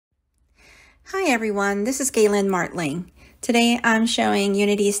Hi everyone, this is Galen Martling. Today I'm showing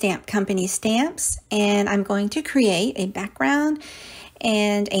Unity Stamp Company stamps, and I'm going to create a background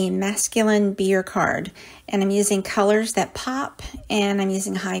and a masculine beer card. And I'm using colors that pop, and I'm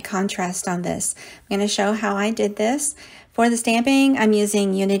using high contrast on this. I'm going to show how I did this. For the stamping, I'm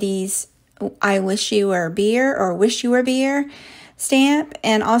using Unity's I Wish You Were Beer or Wish You Were Beer stamp,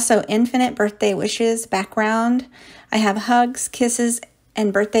 and also Infinite Birthday Wishes background. I have hugs, kisses,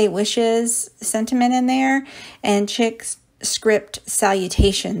 and birthday wishes sentiment in there, and Chick's script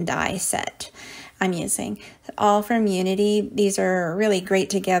salutation die set I'm using. All from Unity. These are really great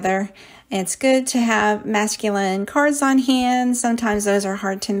together. And it's good to have masculine cards on hand. Sometimes those are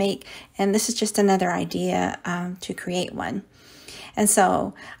hard to make, and this is just another idea to create one. And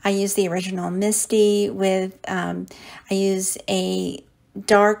so I use the original Misty with, I use a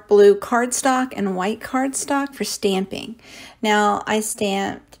dark blue cardstock and white cardstock for stamping. Now I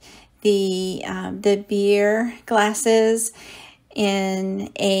stamped the beer glasses in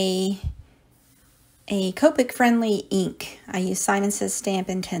a Copic friendly ink. I use Simon Says Stamp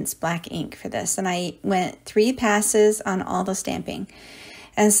Intense black ink for this, and I went 3 passes on all the stamping.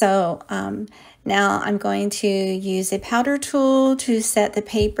 And so now I'm going to use a powder tool to set the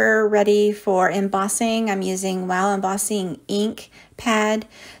paper ready for embossing. I'm using Wow Embossing ink pad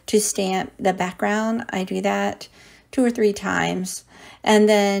to stamp the background. I do that 2 or 3 times, and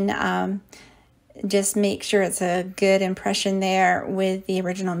then just make sure it's a good impression there with the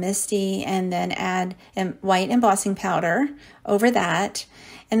original Misty, and then add white embossing powder over that,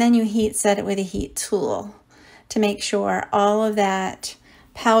 and then you heat set it with a heat tool to make sure all of that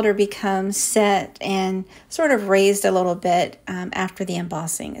powder becomes set and sort of raised a little bit after the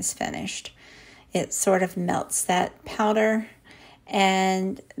embossing is finished. It sort of melts that powder,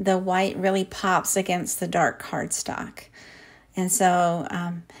 and the white really pops against the dark cardstock. And so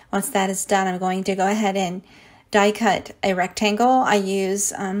once that is done, I'm going to go ahead and die cut a rectangle. I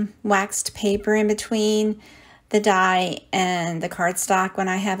use waxed paper in between the die and the cardstock when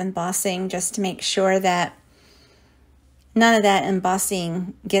I have embossing, just to make sure that none of that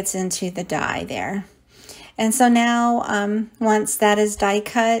embossing gets into the die there. And so now once that is die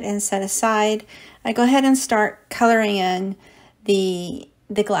cut and set aside, I go ahead and start coloring in the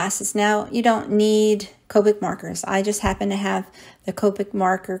glasses. Now you don't need Copic markers. I just happen to have the Copic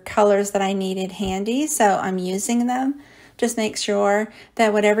marker colors that I needed handy, so I'm using them. Just make sure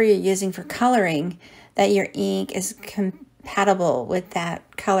that whatever you're using for coloring, that your ink is compatible with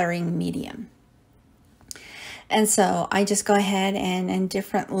that coloring medium. And so I just go ahead and in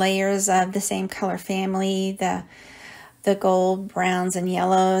different layers of the same color family, the gold, browns, and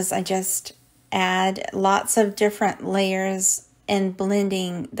yellows, I just add lots of different layers and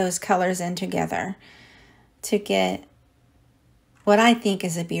blending those colors in together to get what I think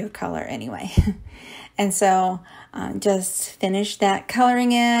is a beer color anyway. And so just finish that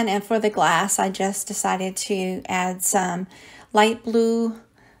coloring in, and for the glass I just decided to add some light blue,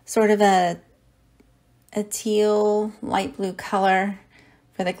 sort of a teal light blue color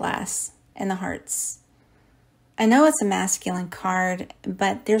for the glass and the hearts. I know it's a masculine card,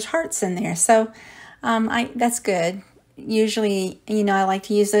 but there's hearts in there, so that's good. Usually, I like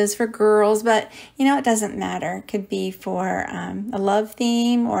to use those for girls, but it doesn't matter. It could be for a love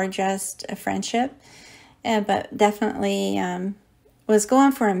theme or just a friendship. But definitely was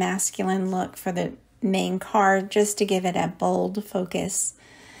going for a masculine look for the main card, just to give it a bold focus.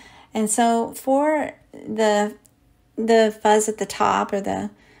 And so for the fuzz at the top, or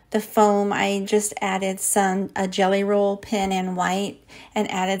the foam, I just added a jelly roll pen in white and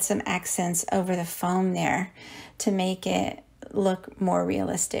added some accents over the foam there to make it look more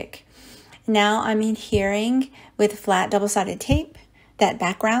realistic. Now I'm adhering with flat double-sided tape that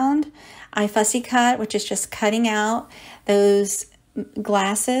background. I fussy cut, which is just cutting out those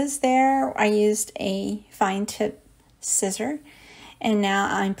glasses there. I used a fine tip scissor. And now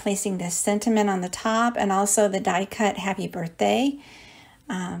I'm placing this sentiment on the top, and also the die cut happy birthday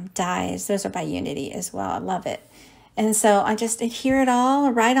dies. Those are by Unity as well. I love it. And so I just adhere it all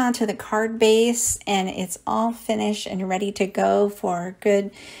right onto the card base, and it's all finished and ready to go for a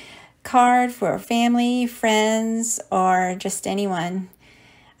good card for family, friends, or just anyone.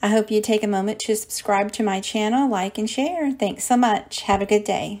 I hope you take a moment to subscribe to my channel, like, and share. Thanks so much. Have a good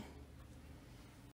day.